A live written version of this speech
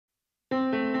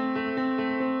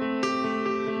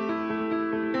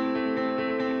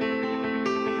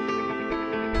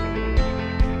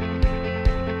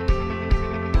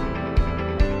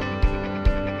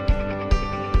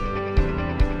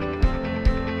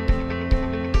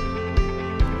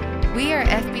We are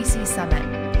FBC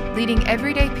Summit, leading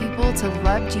everyday people to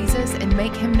love Jesus and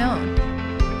make Him known.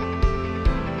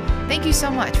 Thank you so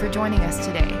much for joining us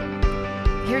today.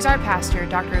 Here's our pastor,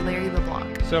 Dr. Larry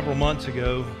LeBlanc. Several months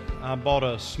ago, I bought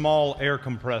a small air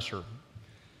compressor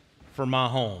for my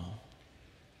home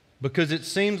because it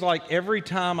seems like every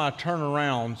time I turn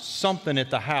around, something at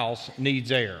the house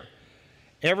needs air.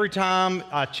 Every time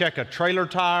I check a trailer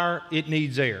tire, it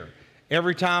needs air.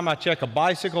 Every time I check a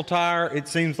bicycle tire, it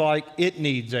seems like it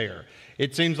needs air.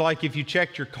 It seems like if you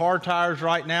checked your car tires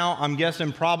right now, I'm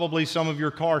guessing probably some of your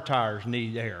car tires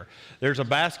need air. There's a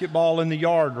basketball in the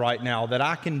yard right now that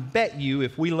I can bet you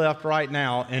if we left right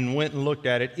now and went and looked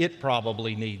at it, it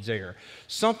probably needs air.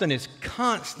 Something is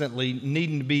constantly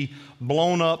needing to be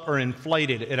blown up or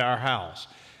inflated at our house.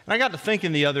 And I got to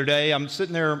thinking the other day, I'm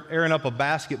sitting there airing up a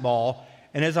basketball,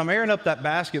 and as I'm airing up that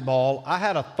basketball, I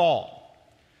had a thought.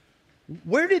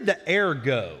 Where did the air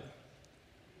go?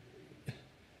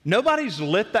 Nobody's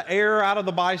lit the air out of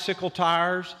the bicycle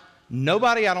tires.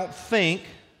 Nobody, I don't think,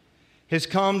 has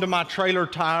come to my trailer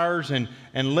tires and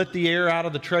lit the air out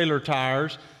of the trailer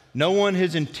tires. No one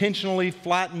has intentionally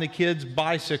flattened the kids'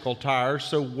 bicycle tires.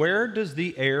 So where does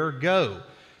the air go?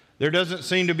 There doesn't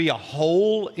seem to be a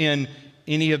hole in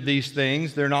any of these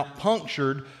things. They're not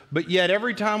punctured, but yet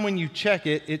every time when you check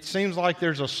it, it seems like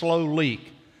there's a slow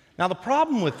leak. Now, the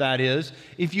problem with that is,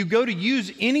 if you go to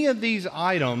use any of these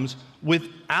items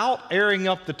without airing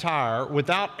up the tire,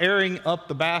 without airing up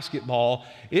the basketball,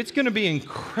 it's going to be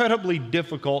incredibly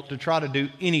difficult to try to do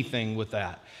anything with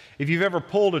that. If you've ever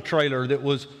pulled a trailer that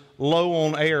was low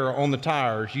on air on the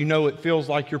tires, you know it feels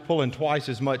like you're pulling twice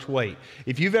as much weight.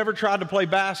 If you've ever tried to play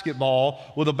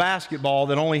basketball with a basketball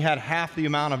that only had half the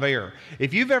amount of air,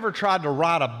 if you've ever tried to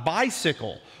ride a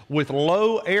bicycle with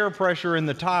low air pressure in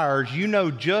the tires, you know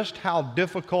just how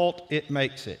difficult it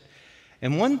makes it.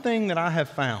 And one thing that I have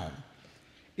found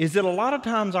is that a lot of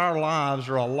times our lives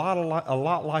are a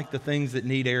lot like the things that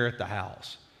need air at the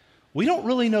house. We don't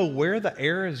really know where the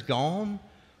air has gone,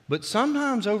 but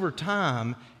sometimes over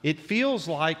time, it feels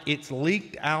like it's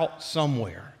leaked out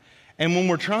somewhere. And when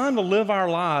we're trying to live our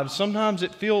lives, sometimes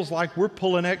it feels like we're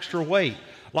pulling extra weight,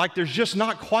 like there's just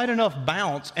not quite enough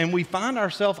bounce, and we find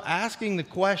ourselves asking the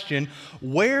question,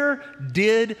 where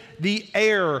did the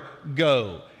air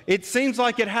go? It seems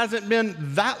like it hasn't been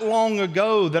that long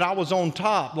ago that I was on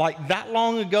top, like that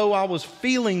long ago I was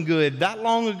feeling good, that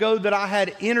long ago that I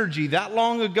had energy, that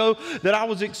long ago that I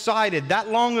was excited, that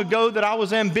long ago that I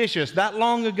was ambitious, that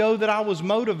long ago that I was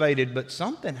motivated, but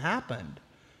something happened.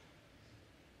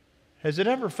 Has it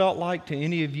ever felt like to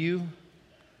any of you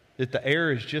that the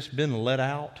air has just been let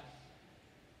out?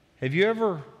 Have you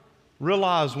ever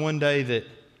realized one day that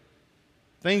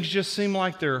things just seem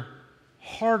like they're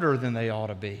harder than they ought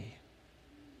to be?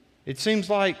 It seems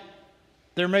like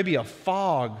there may be a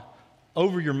fog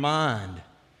over your mind.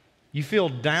 You feel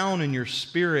down in your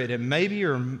spirit, and maybe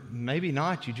or maybe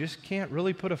not, you just can't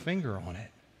really put a finger on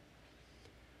it.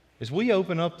 As we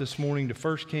open up this morning to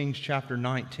 1 Kings chapter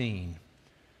 19,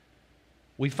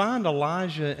 we find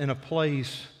Elijah in a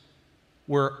place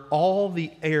where all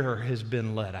the air has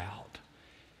been let out.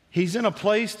 He's in a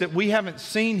place that we haven't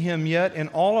seen him yet in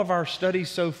all of our studies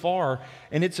so far,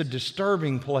 and it's a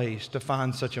disturbing place to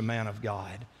find such a man of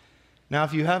God. Now,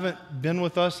 if you haven't been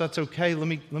with us, that's okay. Let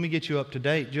me get you up to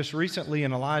date. Just recently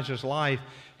in Elijah's life,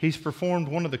 he's performed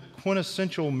one of the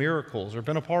quintessential miracles, or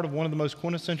been a part of one of the most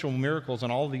quintessential miracles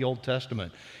in all of the Old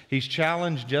Testament. He's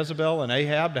challenged Jezebel and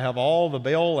Ahab to have all the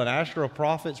Baal and Asherah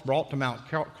prophets brought to Mount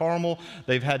Carmel.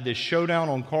 They've had this showdown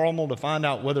on Carmel to find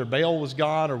out whether Baal was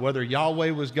God or whether Yahweh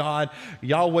was God.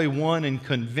 Yahweh won in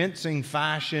convincing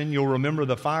fashion. You'll remember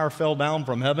the fire fell down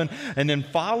from heaven. And then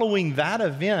following that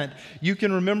event, you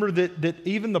can remember that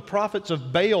even the prophets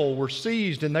of Baal were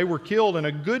seized and they were killed, and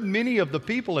a good many of the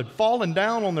people had fallen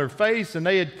down on their face and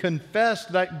they had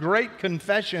confessed that great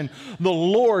confession, the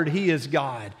Lord, He is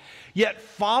God. Yet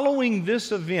following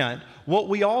this event, what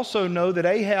we also know that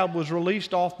Ahab was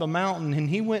released off the mountain, and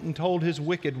he went and told his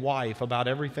wicked wife about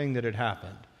everything that had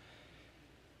happened.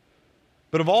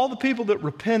 But of all the people that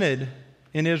repented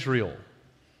in Israel,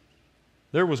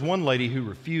 there was one lady who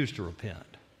refused to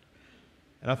repent.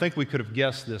 And I think we could have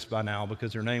guessed this by now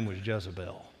because her name was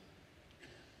Jezebel.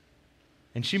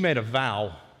 And she made a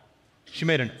vow, she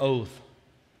made an oath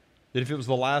that if it was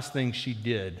the last thing she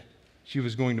did, she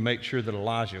was going to make sure that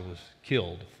Elijah was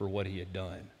killed for what he had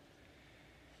done.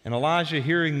 And Elijah,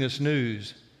 hearing this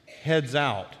news, heads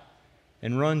out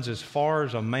and runs as far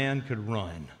as a man could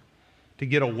run to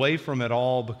get away from it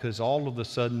all, because all of a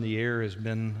sudden the air has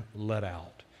been let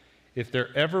out. If there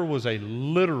ever was a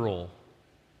literal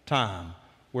time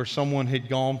where someone had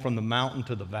gone from the mountain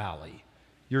to the valley.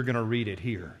 You're going to read it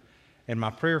here. And my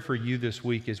prayer for you this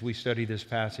week as we study this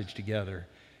passage together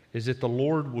is that the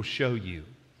Lord will show you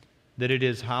that it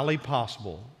is highly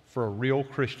possible for a real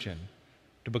Christian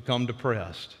to become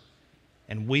depressed.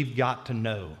 And we've got to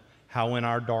know how in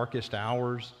our darkest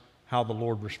hours, how the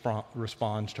Lord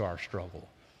responds to our struggle.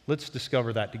 Let's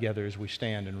discover that together as we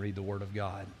stand and read the Word of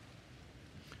God.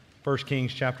 1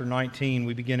 Kings chapter 19,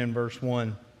 we begin in verse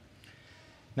 1.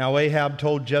 Now Ahab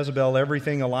told Jezebel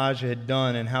everything Elijah had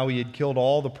done and how he had killed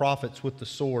all the prophets with the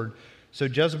sword. So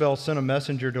Jezebel sent a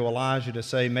messenger to Elijah to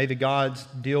say, "May the gods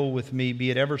deal with me, be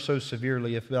it ever so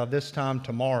severely, if by this time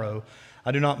tomorrow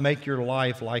I do not make your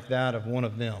life like that of one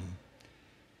of them."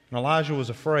 And Elijah was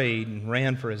afraid and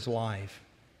ran for his life.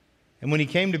 And when he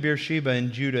came to Beersheba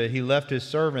in Judah, he left his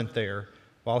servant there,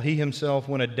 while he himself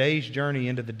went a day's journey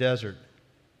into the desert.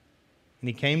 And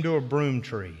he came to a broom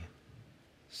tree,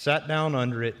 sat down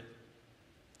under it,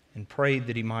 and prayed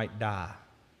that he might die.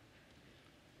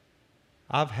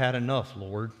 "I've had enough,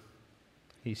 Lord,"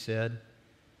 he said.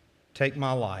 "Take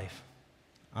my life.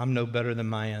 I'm no better than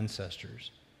my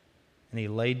ancestors." And he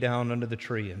laid down under the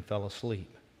tree and fell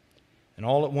asleep. And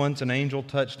all at once an angel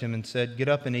touched him and said, "Get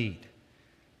up and eat."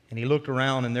 And he looked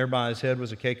around, and there by his head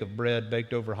was a cake of bread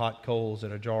baked over hot coals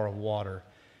and a jar of water.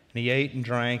 And he ate and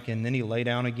drank, and then he lay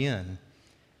down again.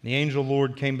 And the angel of the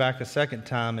Lord came back a second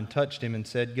time and touched him and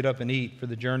said, "Get up and eat, for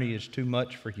the journey is too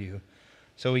much for you."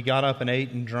 So he got up and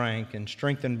ate and drank, and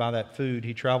strengthened by that food,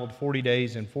 he traveled 40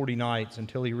 days and 40 nights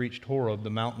until he reached Horeb, the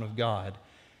mountain of God.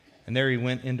 And there he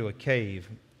went into a cave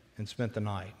and spent the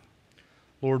night.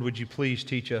 Lord, would you please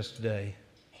teach us today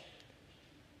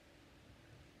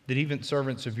that even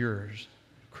servants of yours,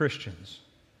 Christians,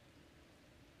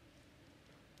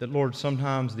 that, Lord,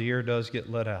 sometimes the air does get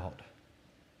let out,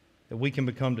 that we can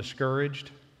become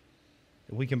discouraged,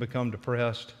 that we can become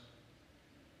depressed.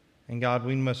 And God,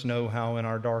 we must know how in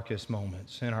our darkest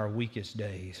moments, in our weakest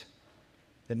days,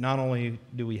 that not only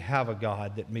do we have a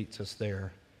God that meets us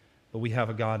there, but we have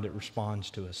a God that responds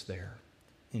to us there.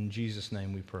 In Jesus'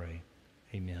 name we pray.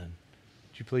 Amen.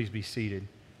 Would you please be seated?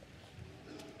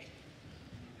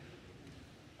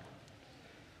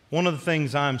 One of the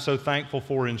things I'm so thankful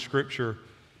for in Scripture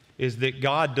is that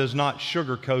God does not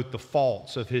sugarcoat the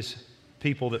faults of His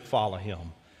people that follow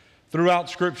Him. Throughout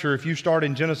Scripture, if you start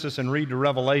in Genesis and read to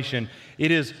Revelation, it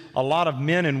is a lot of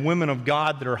men and women of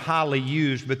God that are highly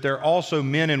used, but there are also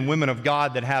men and women of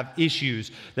God that have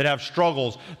issues, that have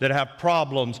struggles, that have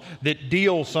problems, that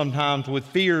deal sometimes with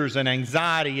fears and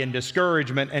anxiety and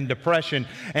discouragement and depression.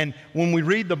 And when we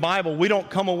read the Bible, we don't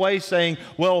come away saying,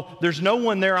 well, there's no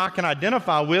one there I can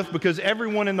identify with because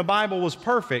everyone in the Bible was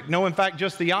perfect. No, in fact,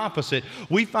 just the opposite.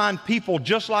 We find people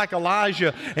just like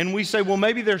Elijah, and we say, well,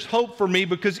 maybe there's hope for me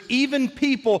because even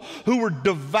people who were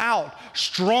devout,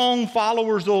 strong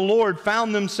followers of the Lord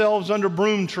found themselves under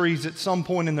broom trees at some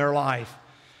point in their life.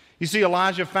 You see,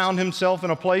 Elijah found himself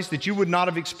in a place that you would not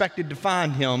have expected to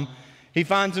find him. He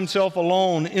finds himself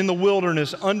alone in the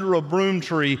wilderness under a broom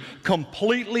tree,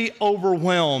 completely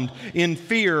overwhelmed in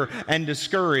fear and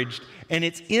discouraged. And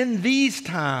it's in these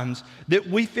times that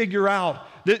we figure out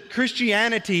that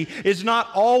Christianity is not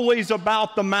always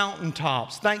about the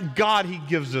mountaintops. Thank God He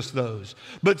gives us those.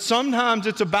 But sometimes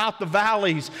it's about the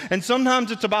valleys, and sometimes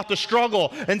it's about the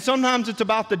struggle, and sometimes it's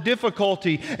about the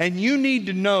difficulty. And you need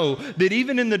to know that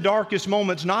even in the darkest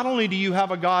moments, not only do you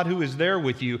have a God who is there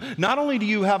with you, not only do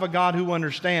you have a God who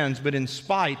understands, but in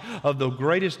spite of the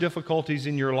greatest difficulties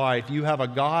in your life, you have a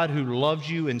God who loves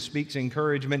you and speaks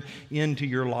encouragement into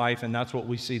your life, and that's what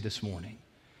we see this morning.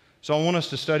 So I want us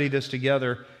to study this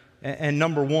together. And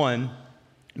number one,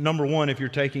 if you're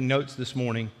taking notes this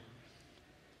morning,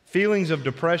 feelings of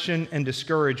depression and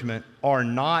discouragement are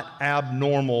not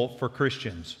abnormal for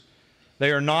Christians.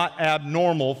 They are not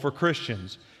abnormal for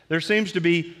Christians. There seems to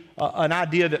be an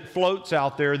idea that floats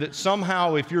out there that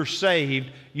somehow if you're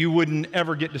saved, you wouldn't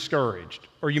ever get discouraged,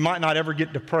 or you might not ever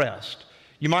get depressed.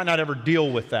 You might not ever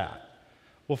deal with that.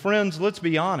 Well, friends, let's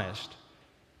be honest.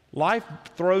 Life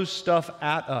throws stuff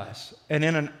at us, and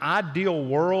in an ideal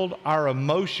world, our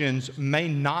emotions may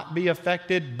not be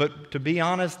affected, but to be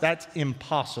honest, that's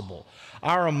impossible.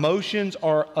 Our emotions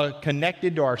are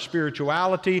connected to our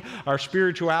spirituality. Our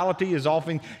spirituality is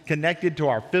often connected to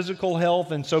our physical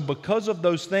health, and so because of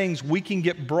those things, we can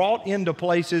get brought into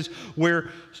places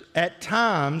where at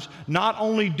times, not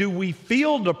only do we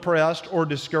feel depressed or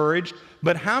discouraged,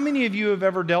 but how many of you have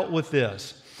ever dealt with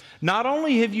this? Not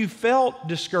only have you felt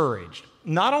discouraged,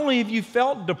 not only have you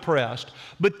felt depressed,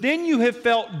 but then you have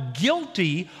felt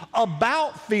guilty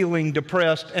about feeling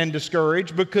depressed and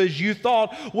discouraged because you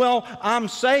thought, well, I'm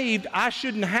saved, I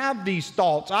shouldn't have these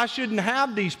thoughts, I shouldn't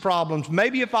have these problems.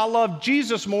 Maybe if I loved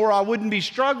Jesus more, I wouldn't be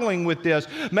struggling with this.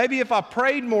 Maybe if I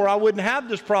prayed more, I wouldn't have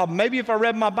this problem. Maybe if I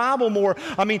read my Bible more.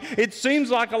 I mean, it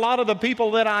seems like a lot of the people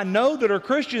that I know that are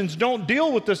Christians don't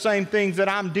deal with the same things that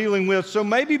I'm dealing with. So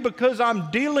maybe because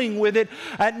I'm dealing with it,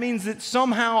 that means that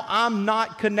somehow I'm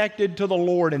not connected to the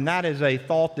Lord, and that is a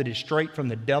thought that is straight from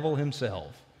the devil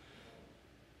himself.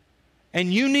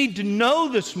 And you need to know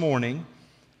this morning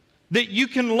that you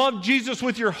can love Jesus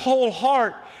with your whole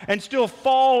heart and still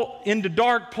fall into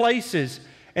dark places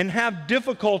and have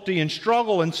difficulty and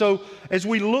struggle. And so as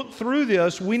we look through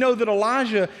this, we know that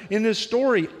Elijah in this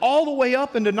story all the way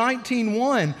up into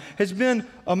 19:1 has been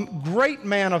a great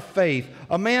man of faith,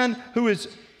 a man who has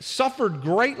suffered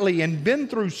greatly and been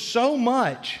through so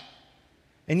much.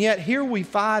 And yet here we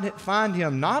find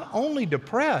him not only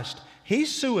depressed,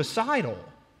 he's suicidal.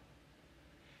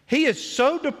 He is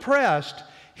so depressed,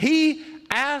 he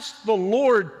asked the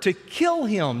Lord to kill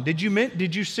him. Did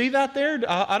you see that there?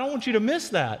 I don't want you to miss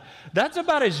that. That's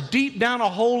about as deep down a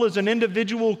hole as an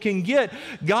individual can get.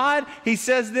 God, he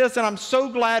says this, and I'm so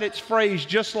glad it's phrased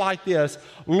just like this.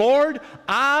 Lord,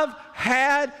 I've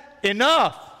had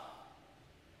enough.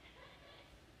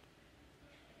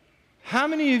 How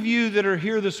many of you that are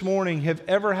here this morning have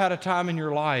ever had a time in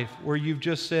your life where you've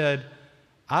just said,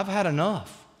 I've had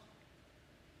enough?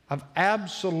 I've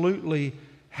absolutely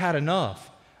had enough.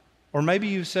 Or maybe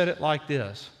you've said it like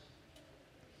this.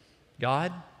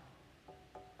 God,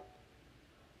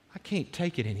 I can't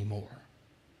take it anymore.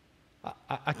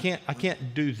 I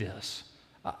can't do this.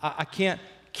 I can't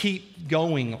keep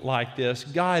going like this.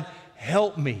 God,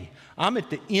 help me. I'm at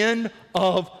the end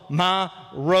of my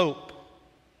rope.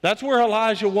 That's where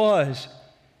Elijah was.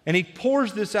 And he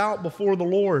pours this out before the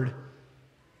Lord.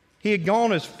 He had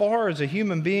gone as far as a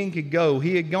human being could go.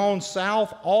 He had gone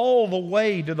south all the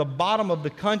way to the bottom of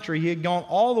the country. He had gone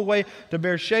all the way to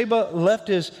Beersheba, left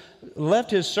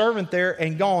his servant there,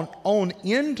 and gone on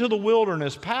into the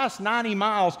wilderness, past 90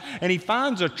 miles, and he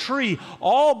finds a tree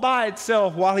all by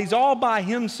itself while he's all by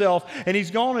himself, and he's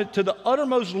gone to the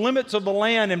uttermost limits of the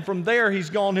land, and from there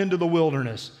he's gone into the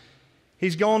wilderness.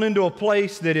 He's gone into a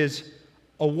place that is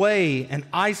away and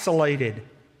isolated.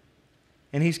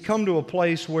 And he's come to a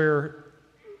place where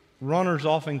runners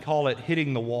often call it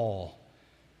hitting the wall.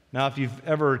 Now, if you've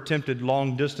ever attempted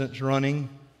long-distance running,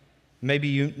 maybe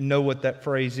you know what that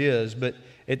phrase is, but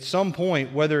at some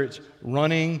point, whether it's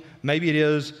running, maybe it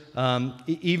is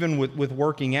even with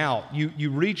working out,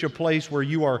 you reach a place where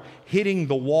you are hitting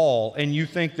the wall and you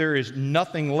think there is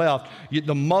nothing left.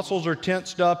 The muscles are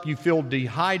tensed up, you feel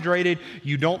dehydrated,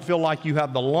 you don't feel like you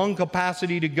have the lung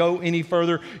capacity to go any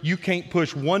further, you can't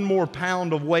push one more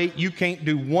pound of weight, you can't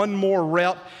do one more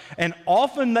rep. And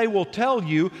often they will tell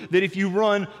you that if you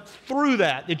run through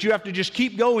that you have to just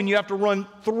keep going, you have to run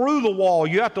through the wall,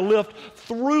 you have to lift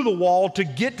through the wall to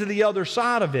get to the other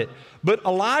side of it. But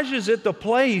Elijah's at the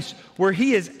place where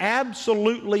he has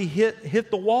absolutely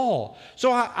hit the wall.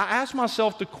 So I asked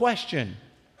myself the question,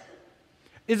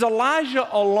 is Elijah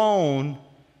alone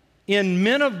in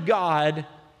men of God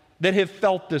that have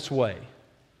felt this way?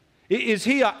 Is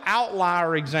he an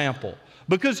outlier example?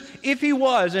 Because if he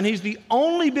was, and he's the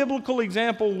only biblical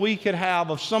example we could have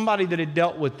of somebody that had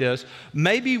dealt with this,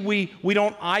 maybe we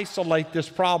don't isolate this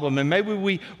problem, and maybe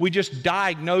we just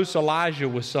diagnose Elijah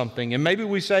with something, and maybe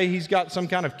we say he's got some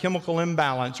kind of chemical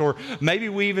imbalance, or maybe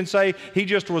we even say he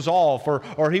just was off,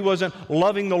 or he wasn't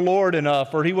loving the Lord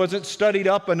enough, or he wasn't studied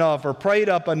up enough, or prayed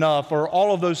up enough, or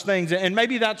all of those things, and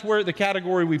maybe that's where the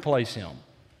category we place him.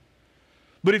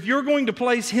 But if you're going to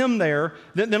place him there,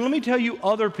 then let me tell you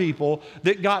other people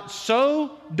that got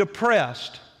so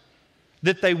depressed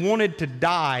that they wanted to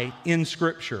die in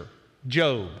Scripture.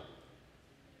 Job.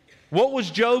 What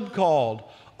was Job called?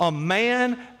 A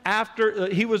man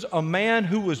he was a man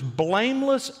who was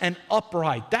blameless and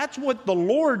upright. That's what the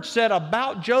Lord said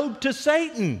about Job to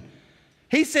Satan.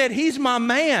 He said, he's my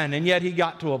man, and yet he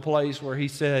got to a place where he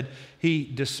said he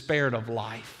despaired of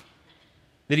life.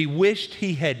 That he wished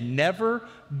he had never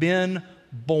been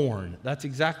born. That's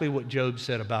exactly what Job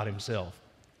said about himself.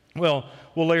 Well,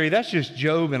 Larry, that's just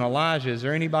Job and Elijah. Is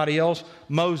there anybody else?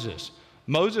 Moses.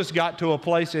 Moses got to a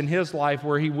place in his life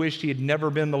where he wished he had never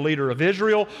been the leader of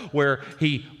Israel, where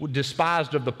he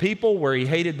despised of the people, where he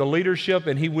hated the leadership,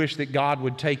 and he wished that God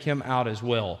would take him out as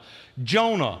well.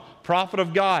 Jonah, prophet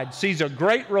of God, sees a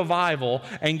great revival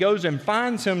and goes and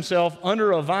finds himself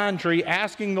under a vine tree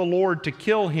asking the Lord to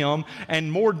kill him,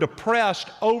 and more depressed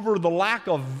over the lack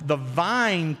of the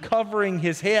vine covering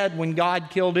his head when God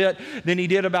killed it than he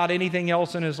did about anything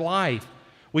else in his life.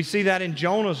 We see that in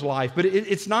Jonah's life, but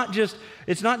it's not just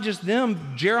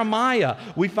them. Jeremiah,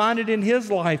 we find it in his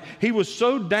life. He was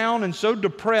so down and so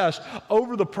depressed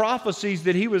over the prophecies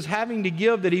that he was having to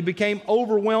give that he became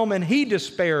overwhelmed and he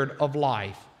despaired of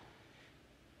life.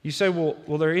 You say, well,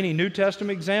 were there any New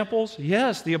Testament examples?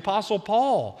 Yes, the Apostle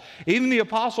Paul. Even the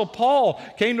Apostle Paul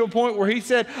came to a point where he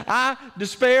said, I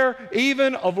despair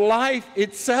even of life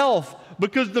itself.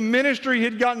 Because the ministry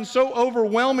had gotten so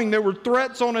overwhelming, there were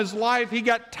threats on his life. He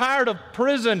got tired of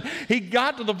prison. He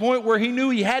got to the point where he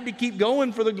knew he had to keep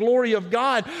going for the glory of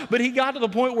God. But he got to the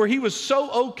point where he was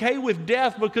so okay with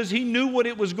death because he knew what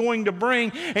it was going to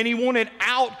bring, and he wanted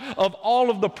out of all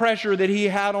of the pressure that he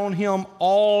had on him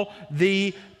all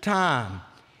the time.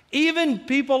 Even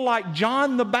people like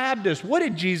John the Baptist. What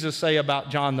did Jesus say about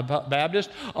John the Baptist?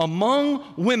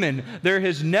 Among women, there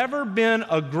has never been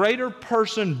a greater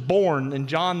person born than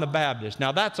John the Baptist.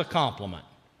 Now that's a compliment.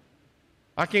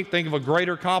 I can't think of a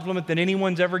greater compliment than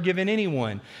anyone's ever given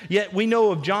anyone. Yet we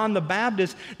know of John the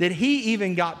Baptist that he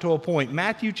even got to a point.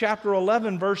 Matthew chapter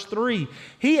 11, verse 3,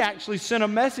 he actually sent a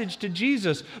message to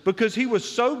Jesus because he was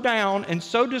so down and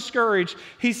so discouraged.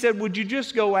 He said, would you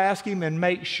just go ask him and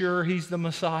make sure he's the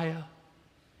Messiah?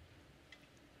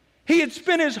 He had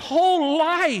spent his whole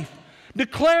life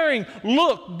declaring,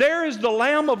 look, there is the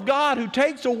Lamb of God who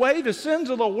takes away the sins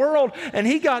of the world. And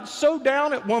he got so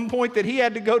down at one point that he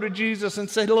had to go to Jesus and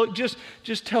say, look, just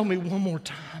tell me one more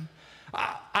time.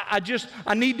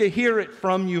 I need to hear it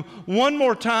from you one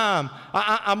more time.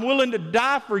 I'm willing to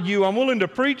die for you. I'm willing to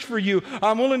preach for you.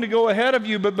 I'm willing to go ahead of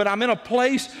you, but I'm in a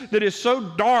place that is so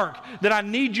dark that I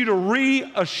need you to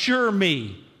reassure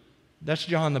me. That's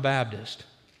John the Baptist.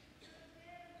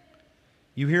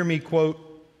 You hear me quote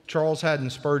Charles Haddon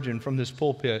Spurgeon from this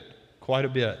pulpit quite a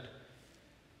bit.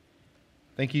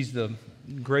 I think he's the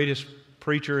greatest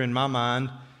preacher in my mind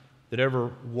that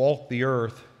ever walked the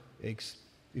earth,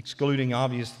 excluding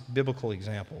obvious biblical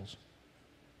examples.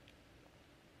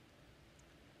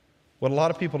 What a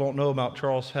lot of people don't know about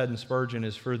Charles Haddon Spurgeon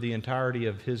is for the entirety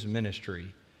of his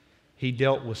ministry, he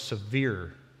dealt with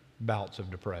severe bouts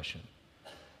of depression.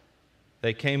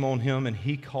 They came on him and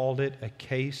he called it a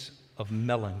case of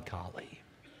melancholy.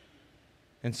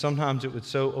 And sometimes it would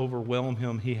so overwhelm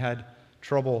him, he had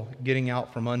trouble getting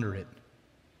out from under it.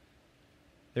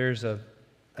 There's a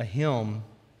hymn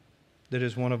that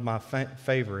is one of my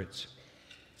favorites.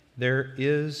 There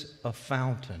is a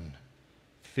fountain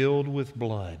filled with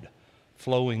blood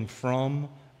flowing from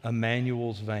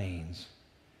Emmanuel's veins.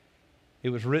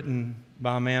 It was written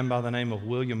by a man by the name of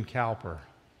William Cowper.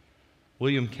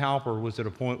 William Cowper was at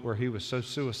a point where he was so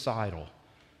suicidal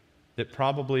that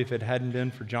probably if it hadn't been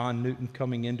for John Newton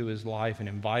coming into his life and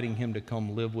inviting him to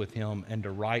come live with him and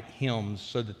to write hymns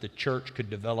so that the church could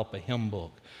develop a hymn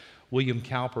book, William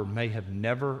Cowper may have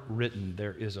never written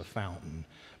There Is a Fountain,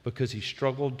 because he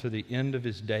struggled to the end of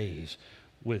his days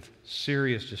with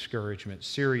serious discouragement,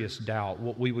 serious doubt,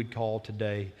 what we would call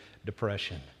today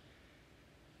depression.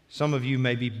 Some of you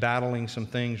may be battling some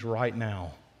things right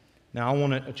now. Now, I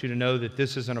want you to know that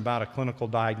this isn't about a clinical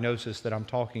diagnosis that I'm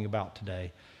talking about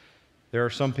today. There are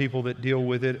some people that deal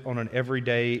with it on an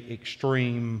everyday,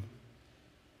 extreme,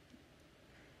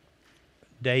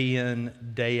 day in,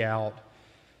 day out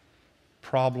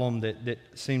problem that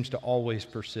seems to always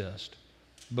persist.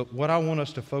 But what I want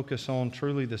us to focus on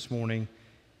truly this morning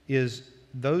is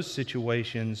those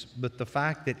situations, but the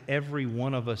fact that every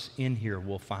one of us in here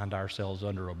will find ourselves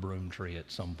under a broom tree at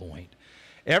some point.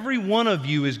 Every one of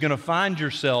you is going to find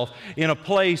yourself in a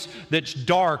place that's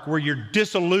dark, where you're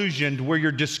disillusioned, where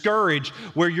you're discouraged,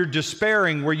 where you're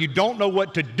despairing, where you don't know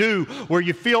what to do, where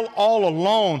you feel all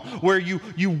alone, where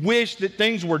you wish that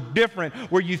things were different,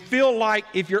 where you feel like,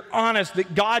 if you're honest,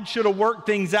 that God should have worked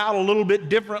things out a little bit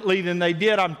differently than they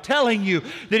did. I'm telling you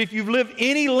that if you've lived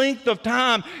any length of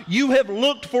time, you have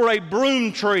looked for a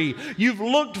broom tree. You've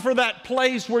looked for that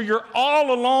place where you're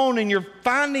all alone and you're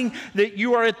finding that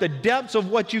you are at the depths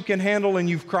of what you can handle, and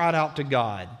you've cried out to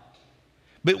God.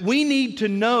 But we need to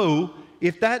know,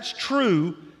 if that's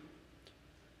true,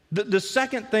 the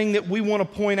second thing that we want to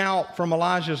point out from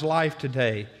Elijah's life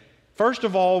today. First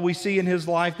of all, we see in his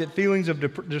life that feelings of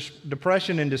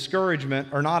depression and discouragement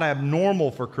are not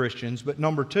abnormal for Christians. But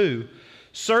number two,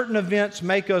 Certain events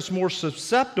make us more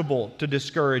susceptible to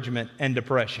discouragement and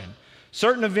depression.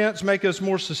 Certain events make us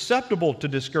more susceptible to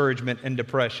discouragement and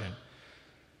depression.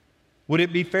 Would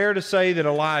it be fair to say that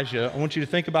Elijah, I want you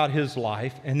to think about his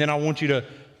life, and then I want you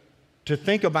to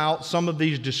think about some of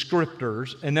these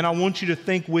descriptors, and then I want you to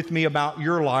think with me about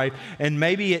your life, and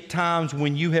maybe at times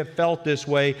when you have felt this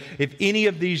way, if any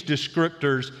of these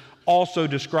descriptors also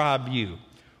describe you.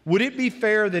 Would it be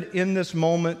fair that in this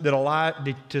moment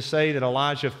to say that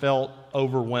Elijah felt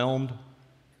overwhelmed?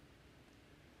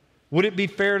 Would it be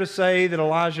fair to say that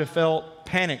Elijah felt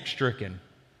panic-stricken?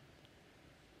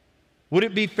 Would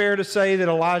it be fair to say that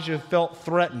Elijah felt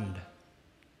threatened?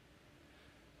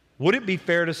 Would it be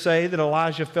fair to say that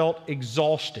Elijah felt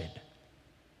exhausted,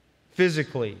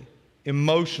 physically,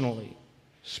 emotionally,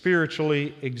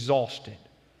 spiritually exhausted?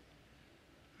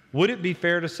 Would it be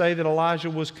fair to say that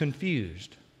Elijah was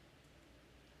confused?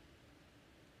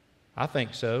 I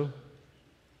think so.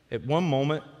 At one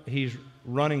moment, he's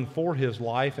running for his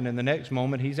life, and in the next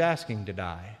moment, he's asking to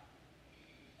die.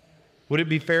 Would it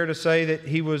be fair to say that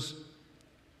he was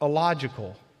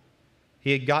illogical?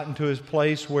 He had gotten to his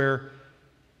place where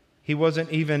he wasn't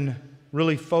even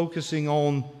really focusing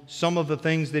on some of the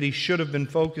things that he should have been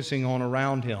focusing on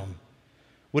around him.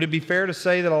 Would it be fair to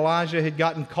say that Elijah had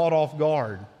gotten caught off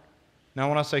guard? Now,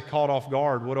 when I say caught off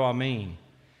guard, what do I mean?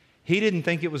 He didn't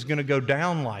think it was going to go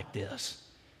down like this.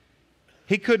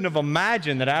 He couldn't have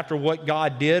imagined that after what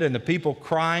God did and the people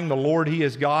crying, "The Lord, He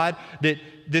is God," that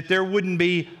there wouldn't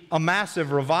be a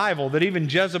massive revival, that even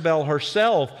Jezebel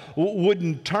herself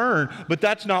wouldn't turn. But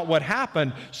that's not what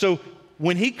happened. So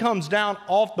when he comes down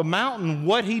off the mountain,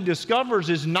 what he discovers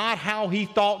is not how he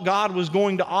thought God was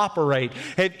going to operate.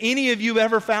 Have any of you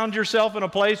ever found yourself in a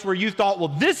place where you thought, well,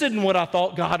 this isn't what I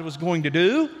thought God was going to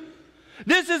do?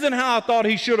 This isn't how I thought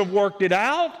He should have worked it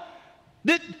out.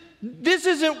 This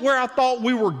isn't where I thought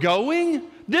we were going.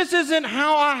 This isn't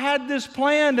how I had this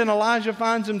planned. And Elijah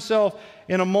finds himself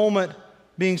in a moment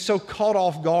being so caught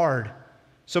off guard.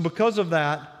 So because of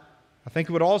that, I think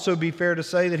it would also be fair to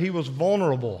say that he was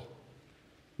vulnerable,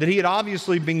 that he had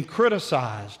obviously been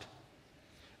criticized,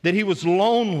 that he was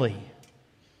lonely,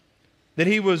 that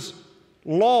he was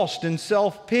lost in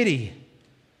self-pity.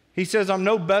 He says, "I'm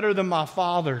no better than my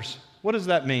fathers." What does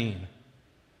that mean?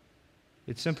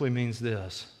 It simply means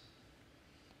this: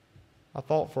 I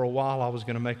thought for a while I was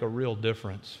going to make a real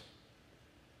difference.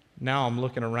 Now I'm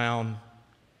looking around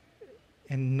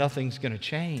and nothing's going to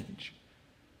change.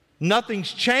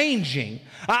 Nothing's changing.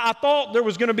 I thought there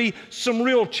was going to be some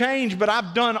real change, but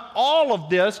I've done all of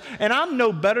this and I'm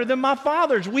no better than my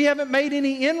fathers. We haven't made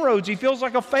any inroads. He feels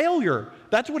like a failure.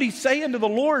 That's what he's saying to the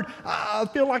Lord. I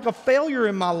feel like a failure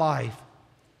in my life.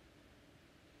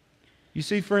 You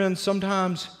see, friends,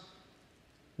 sometimes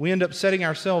we end up setting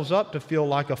ourselves up to feel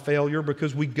like a failure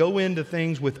because we go into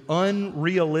things with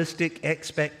unrealistic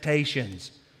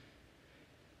expectations.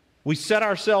 We set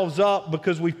ourselves up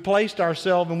because we've placed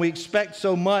ourselves and we expect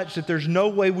so much that there's no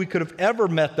way we could have ever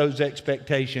met those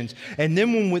expectations. And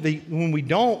then when we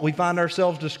don't, we find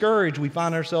ourselves discouraged. We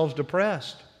find ourselves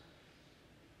depressed.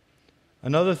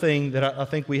 Another thing that I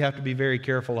think we have to be very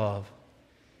careful of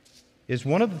is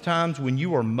one of the times when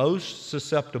you are most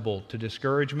susceptible to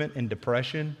discouragement and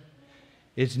depression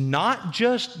is not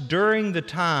just during the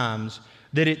times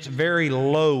that it's very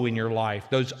low in your life,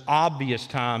 those obvious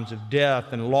times of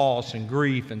death and loss and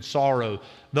grief and sorrow.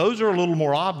 Those are a little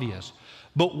more obvious.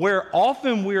 But where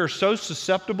often we are so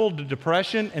susceptible to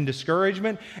depression and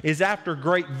discouragement is after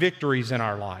great victories in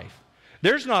our life.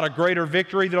 There's not a greater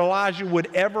victory that Elijah would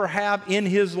ever have in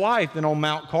his life than on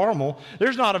Mount Carmel.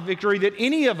 There's not a victory that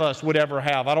any of us would ever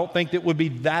have. I don't think that would be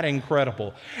that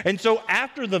incredible. And so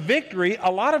after the victory,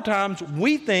 a lot of times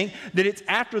we think that it's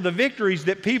after the victories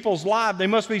that people's lives, they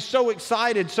must be so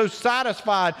excited, so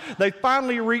satisfied, they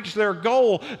finally reached their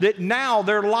goal that now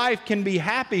their life can be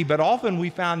happy. But often we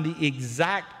find the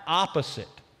exact opposite.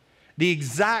 The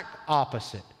exact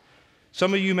opposite.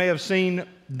 Some of you may have seen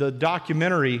the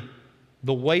documentary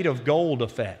The Weight of Gold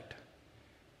Effect.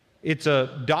 It's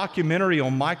a documentary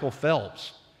on Michael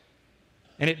Phelps.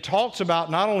 And it talks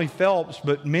about not only Phelps,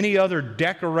 but many other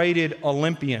decorated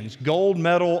Olympians, gold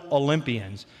medal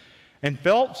Olympians. And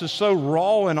Phelps is so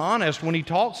raw and honest when he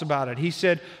talks about it. He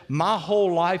said, "My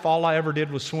whole life, all I ever did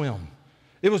was swim.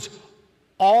 It was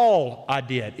all I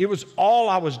did. It was all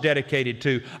I was dedicated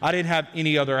to. I didn't have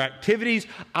any other activities.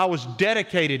 I was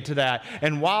dedicated to that.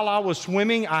 And while I was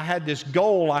swimming, I had this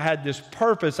goal. I had this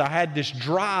purpose. I had this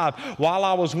drive. While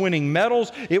I was winning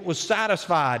medals, it was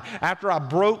satisfied. After I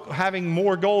broke having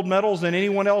more gold medals than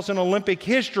anyone else in Olympic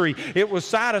history, it was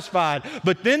satisfied.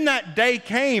 But then that day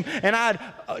came and I'd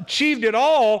achieved it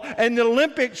all and the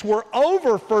Olympics were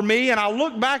over for me, and I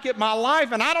look back at my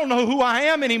life and I don't know who I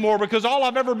am anymore because all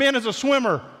I've ever been is a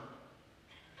swimmer.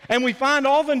 And we find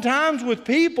oftentimes with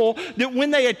people that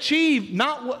when they achieve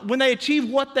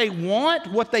what they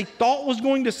want, what they thought was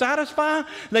going to satisfy,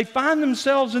 they find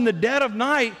themselves in the dead of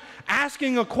night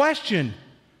asking a question.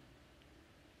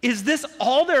 Is this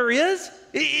all there is?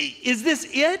 Is this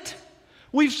it?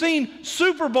 We've seen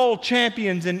Super Bowl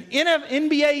champions and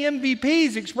NBA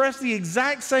MVPs express the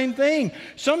exact same thing.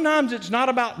 Sometimes it's not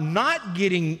about not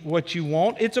getting what you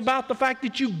want. It's about the fact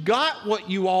that you got what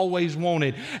you always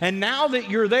wanted. And now that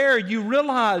you're there, you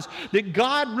realize that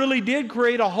God really did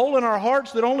create a hole in our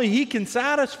hearts that only He can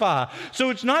satisfy.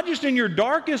 So it's not just in your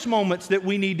darkest moments that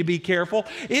we need to be careful.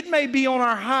 It may be on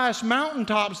our highest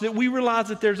mountaintops that we realize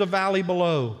that there's a valley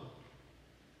below.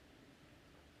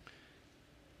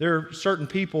 There are certain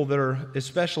people that are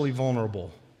especially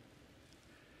vulnerable.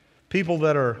 People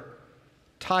that are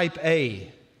type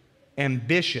A,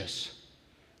 ambitious.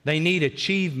 They need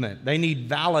achievement. They need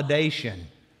validation.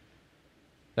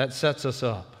 That sets us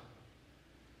up.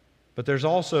 But there's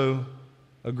also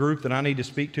a group that I need to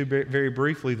speak to very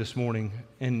briefly this morning.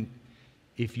 And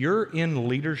if you're in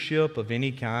leadership of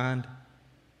any kind,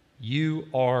 you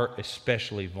are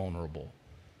especially vulnerable.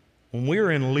 When we're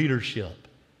in leadership,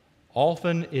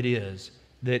 often it is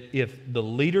that if the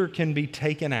leader can be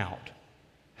taken out,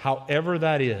 however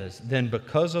that is, then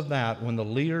because of that, when the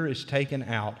leader is taken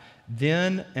out,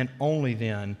 then and only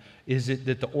then is it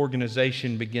that the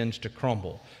organization begins to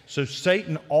crumble. So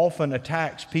Satan often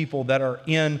attacks people that are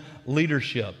in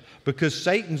leadership because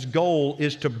Satan's goal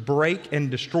is to break and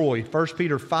destroy. 1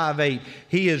 Peter 5:8,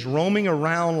 he is roaming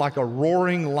around like a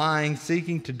roaring lion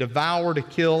seeking to devour, to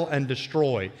kill, and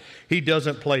destroy. He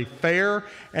doesn't play fair,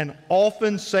 and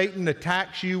often Satan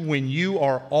attacks you when you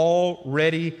are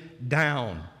already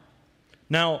down.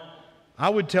 Now, I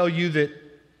would tell you that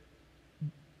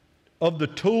of the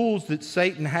tools that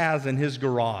Satan has in his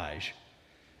garage,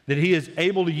 that he is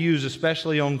able to use,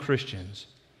 especially on Christians,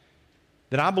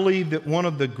 that I believe that one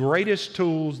of the greatest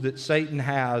tools that Satan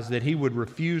has that he would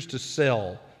refuse to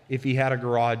sell if he had a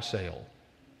garage sale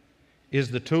is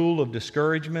the tool of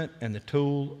discouragement and the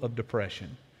tool of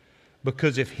depression.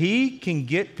 Because if he can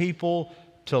get people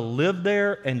to live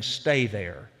there and stay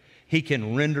there, he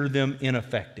can render them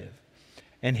ineffective.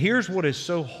 And here's what is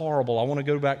so horrible. I want to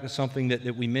go back to something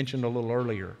that we mentioned a little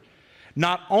earlier.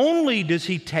 Not only does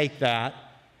he take that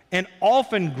and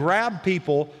often grab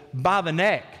people by the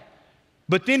neck,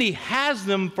 but then he has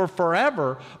them for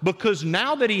forever, because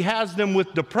now that he has them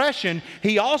with depression,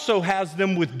 he also has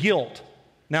them with guilt.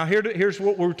 Now here's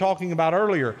what we were talking about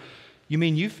earlier. You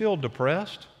mean you feel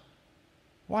depressed?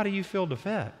 Why do you feel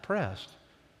depressed?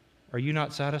 Are you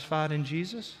not satisfied in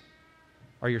Jesus?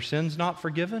 Are your sins not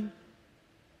forgiven?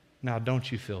 Now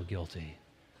don't you feel guilty?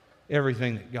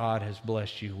 Everything that God has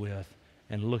blessed you with,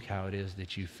 and look how it is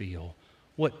that you feel.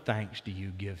 What thanks do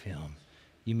you give Him?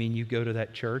 You mean you go to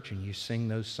that church and you sing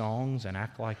those songs and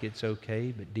act like it's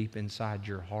okay, but deep inside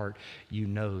your heart, you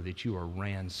know that you are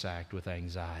ransacked with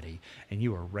anxiety, and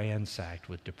you are ransacked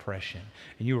with depression,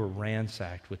 and you are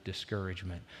ransacked with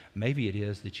discouragement. Maybe it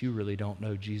is that you really don't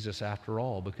know Jesus after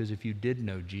all, because if you did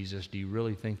know Jesus, do you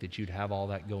really think that you'd have all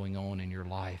that going on in your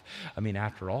life? I mean,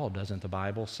 after all, doesn't the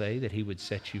Bible say that He would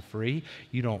set you free?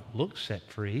 You don't look set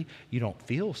free. You don't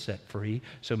feel set free.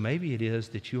 So maybe it is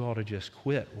that you ought to just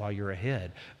quit while you're ahead.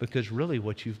 Because really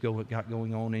what you've got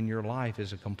going on in your life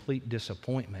is a complete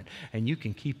disappointment. And you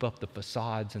can keep up the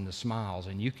facades and the smiles,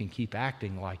 and you can keep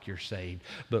acting like you're saved.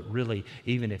 But really,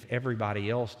 even if everybody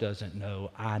else doesn't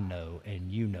know, I know, and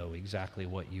you know exactly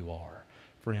what you are.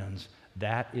 Friends,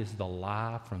 that is the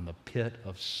lie from the pit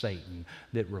of Satan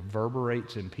that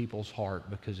reverberates in people's heart,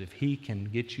 because if he can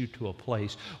get you to a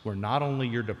place where not only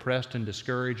you're depressed and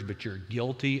discouraged, but you're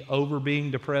guilty over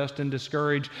being depressed and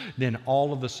discouraged, then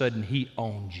all of a sudden he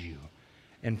owns you.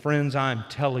 And friends, I'm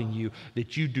telling you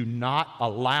that you do not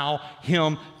allow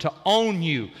him to own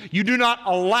you. You do not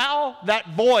allow that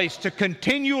voice to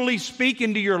continually speak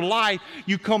into your life.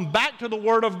 You come back to the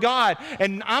Word of God.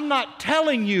 And I'm not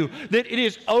telling you that it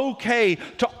is okay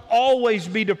to always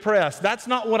be depressed. That's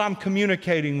not what I'm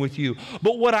communicating with you.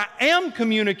 But what I am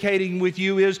communicating with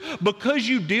you is, because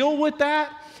you deal with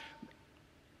that,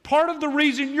 part of the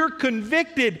reason you're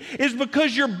convicted is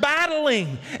because you're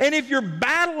battling. And if you're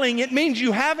battling, it means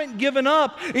you haven't given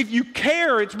up. If you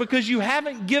care, it's because you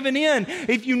haven't given in.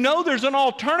 If you know there's an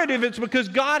alternative, it's because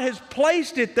God has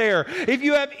placed it there. If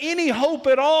you have any hope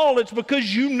at all, it's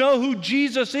because you know who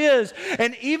Jesus is.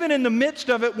 And even in the midst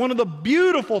of it, one of the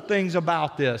beautiful things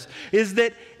about this is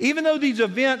that even though these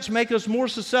events make us more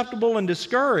susceptible and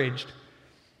discouraged,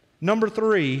 Number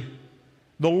 3,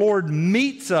 the Lord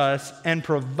meets us and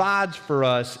provides for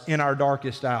us in our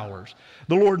darkest hours.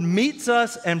 The Lord meets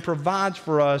us and provides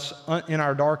for us in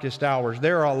our darkest hours.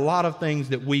 There are a lot of things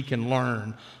that we can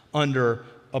learn under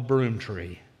a broom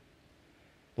tree.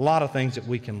 A lot of things that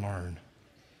we can learn.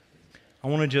 I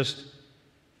want to just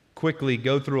quickly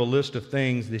go through a list of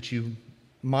things that you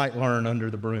might learn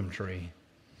under the broom tree.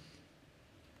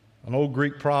 An old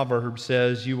Greek proverb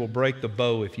says, "You will break the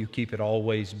bow if you keep it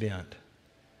always bent."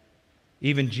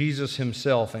 Even Jesus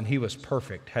himself, and he was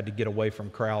perfect, had to get away from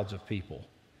crowds of people.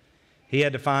 He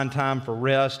had to find time for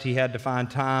rest. He had to find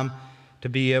time to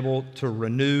be able to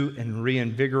renew and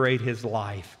reinvigorate his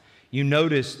life. You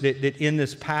notice that in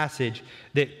this passage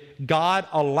that God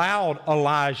allowed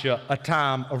Elijah a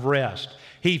time of rest.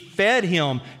 He fed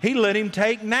him. He let him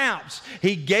take naps.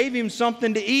 He gave him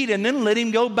something to eat and then let him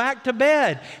go back to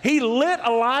bed. He let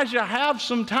Elijah have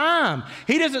some time.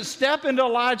 He doesn't step into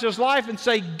Elijah's life and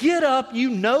say, "Get up,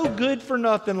 you no good for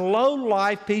nothing, low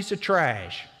life piece of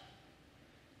trash.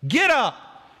 Get up.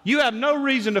 You have no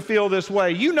reason to feel this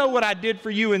way. You know what I did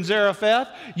for you in Zarephath.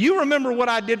 You remember what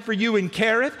I did for you in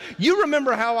Kerith. You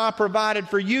remember how I provided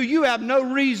for you. You have no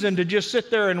reason to just sit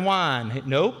there and whine."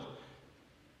 Nope.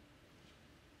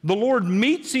 The Lord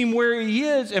meets him where he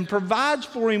is and provides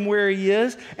for him where he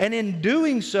is. And in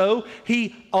doing so,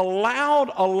 he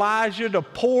allowed Elijah to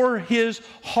pour his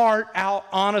heart out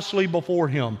honestly before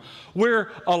him. Where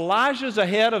Elijah's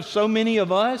ahead of so many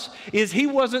of us is he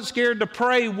wasn't scared to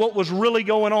pray what was really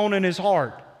going on in his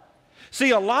heart.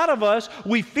 See, a lot of us,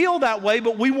 we feel that way,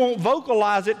 but we won't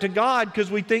vocalize it to God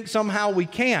because we think somehow we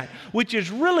can't, which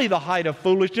is really the height of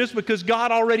foolishness because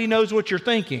God already knows what you're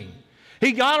thinking.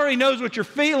 God already knows what you're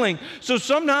feeling. So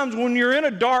sometimes when you're in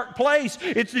a dark place,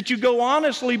 it's that you go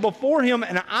honestly before him.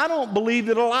 And I don't believe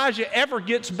that Elijah ever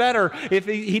gets better if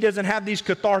he doesn't have these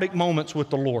cathartic moments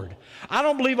with the Lord. I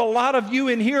don't believe a lot of you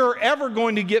in here are ever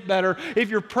going to get better if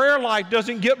your prayer life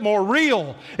doesn't get more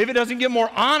real, if it doesn't get more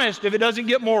honest, if it doesn't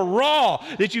get more raw,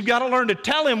 that you've got to learn to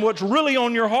tell him what's really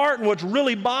on your heart and what's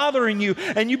really bothering you,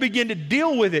 and you begin to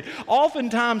deal with it.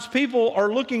 Oftentimes people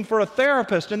are looking for a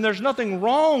therapist, and there's nothing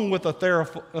wrong with a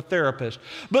therapist.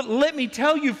 But let me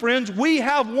tell you, friends, we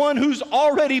have one who's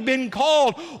already been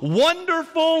called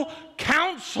Wonderful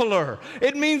Counselor.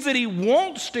 It means that he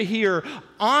wants to hear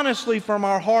honestly from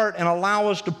our heart and allow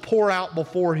us to pour out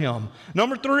before him.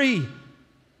 Number 3,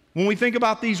 when we think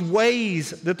about these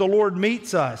ways that the Lord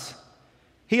meets us,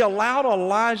 he allowed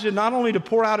Elijah not only to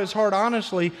pour out his heart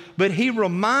honestly, but he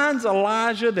reminds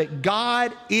Elijah that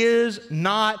God is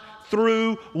not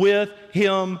through with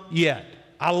him yet.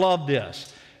 I love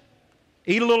this.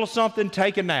 Eat a little something,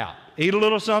 take a nap. Eat a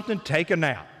little something, take a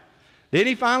nap. Then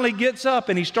he finally gets up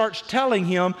and he starts telling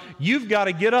him, "You've got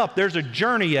to get up. There's a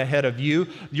journey ahead of you.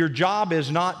 Your job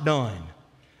is not done."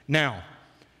 Now,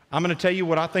 I'm going to tell you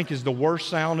what I think is the worst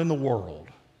sound in the world.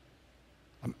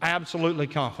 I'm absolutely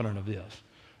confident of this.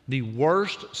 The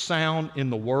worst sound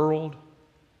in the world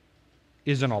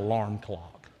is an alarm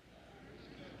clock.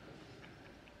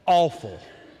 Awful.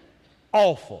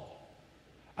 Awful.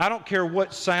 I don't care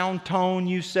what sound tone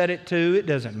you set it to. It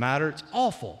doesn't matter. It's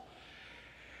awful.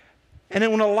 And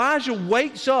then when Elijah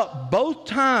wakes up, both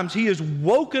times he is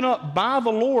woken up by the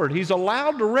Lord. He's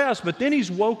allowed to rest, but then he's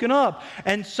woken up.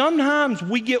 And sometimes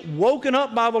we get woken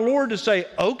up by the Lord to say,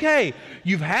 "Okay,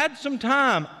 you've had some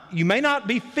time. You may not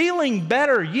be feeling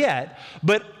better yet,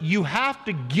 but you have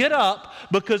to get up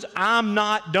because I'm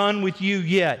not done with you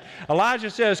yet." Elijah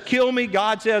says, "Kill me."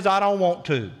 God says, "I don't want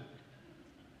to.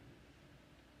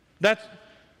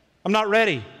 I'm not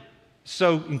ready."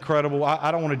 So incredible.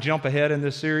 I don't want to jump ahead in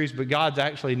this series, but God's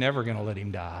actually never going to let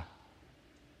him die.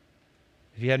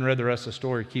 If you hadn't read the rest of the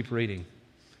story, keep reading.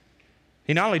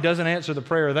 He not only doesn't answer the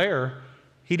prayer there,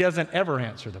 he doesn't ever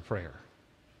answer the prayer.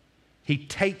 He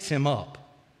takes him up.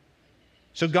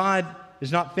 So God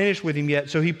is not finished with him yet,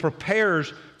 so he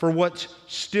prepares for what's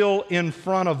still in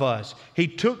front of us. He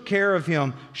took care of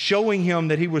him, showing him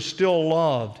that he was still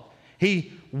loved.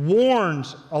 He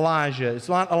warns Elijah. It's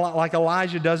not like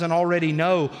Elijah doesn't already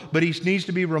know, but he needs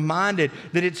to be reminded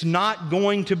that it's not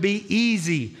going to be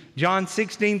easy. John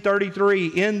 16:33,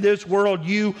 "In this world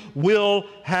you will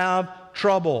have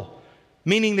trouble."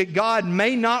 Meaning that God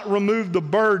may not remove the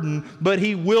burden, but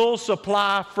he will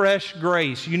supply fresh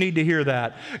grace. You need to hear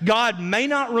that. God may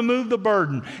not remove the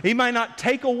burden. He may not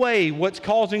take away what's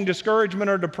causing discouragement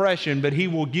or depression, but he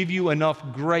will give you enough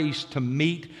grace to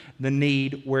meet the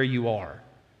need where you are.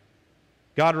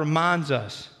 God reminds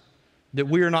us that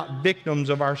we are not victims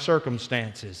of our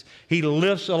circumstances. He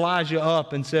lifts Elijah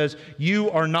up and says, "You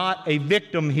are not a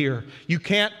victim here. You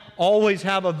can't always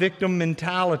have a victim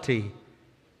mentality."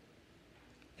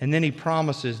 And then he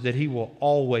promises that he will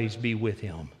always be with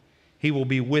him. He will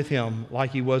be with him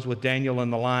like he was with Daniel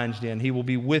in the lion's den. He will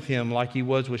be with him like he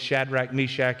was with Shadrach,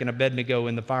 Meshach, and Abednego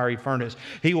in the fiery furnace.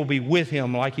 He will be with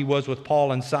him like he was with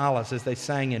Paul and Silas as they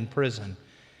sang in prison.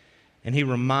 And he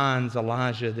reminds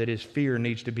Elijah that his fear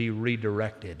needs to be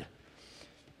redirected.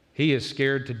 He is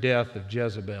scared to death of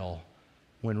Jezebel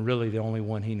when really the only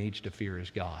one he needs to fear is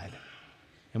God.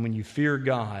 And when you fear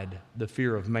God, the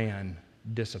fear of man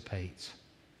dissipates.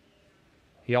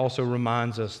 He also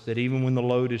reminds us that even when the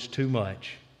load is too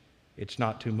much, it's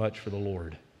not too much for the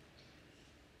Lord.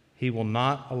 He will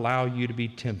not allow you to be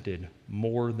tempted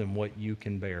more than what you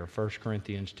can bear. 1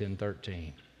 Corinthians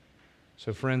 10:13.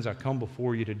 So friends, I come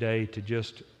before you today to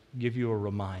just give you a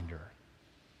reminder.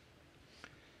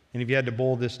 And if you had to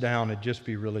boil this down, it'd just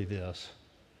be really this.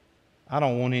 I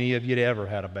don't want any of you to ever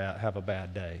have a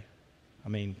bad day. I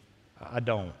mean, I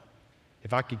don't.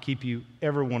 If I could keep you,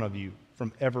 every one of you,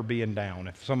 from ever being down,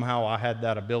 if somehow I had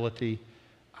that ability,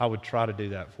 I would try to do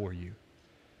that for you.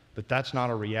 But that's not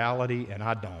a reality, and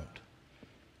I don't.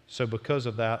 So because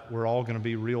of that, we're all going to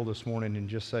be real this morning and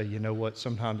just say, you know what,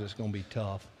 sometimes it's going to be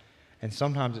tough. And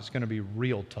sometimes it's going to be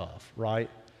real tough, right?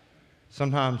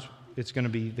 Sometimes it's going to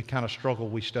be the kind of struggle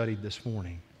we studied this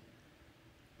morning.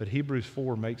 But Hebrews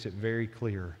 4 makes it very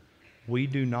clear. We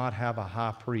do not have a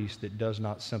high priest that does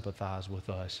not sympathize with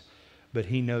us, but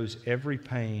he knows every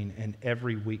pain and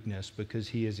every weakness because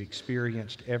he has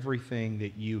experienced everything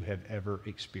that you have ever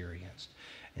experienced.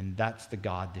 And that's the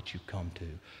God that you come to.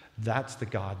 That's the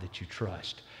God that you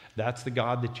trust. That's the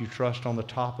God that you trust on the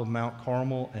top of Mount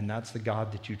Carmel, and that's the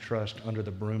God that you trust under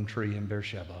the broom tree in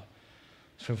Beersheba.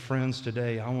 So friends,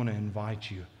 today I want to invite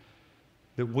you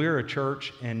that we're a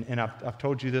church, and I've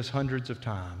told you this hundreds of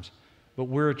times, but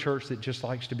we're a church that just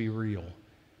likes to be real.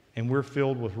 And we're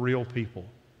filled with real people.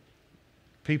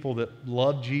 People that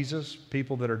love Jesus,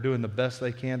 people that are doing the best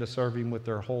they can to serve him with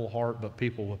their whole heart, but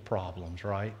people with problems,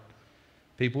 right?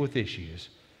 People with issues.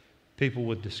 People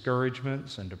with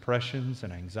discouragements and depressions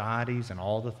and anxieties and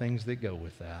all the things that go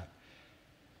with that.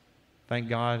 Thank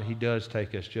God he does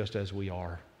take us just as we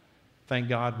are. Thank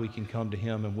God we can come to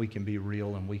him and we can be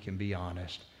real and we can be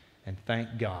honest. And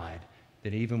thank God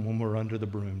that even when we're under the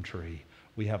broom tree,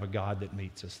 we have a God that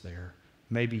meets us there.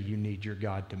 Maybe you need your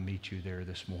God to meet you there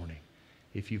this morning.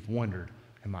 If you've wondered,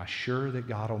 am I sure that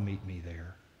God will meet me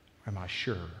there? Am I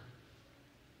sure?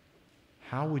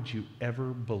 How would you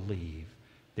ever believe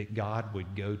that God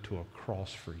would go to a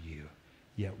cross for you,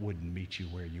 yet wouldn't meet you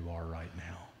where you are right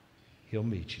now? He'll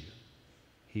meet you.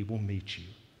 He will meet you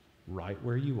right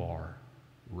where you are,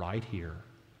 right here,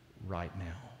 right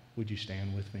now. Would you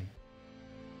stand with me?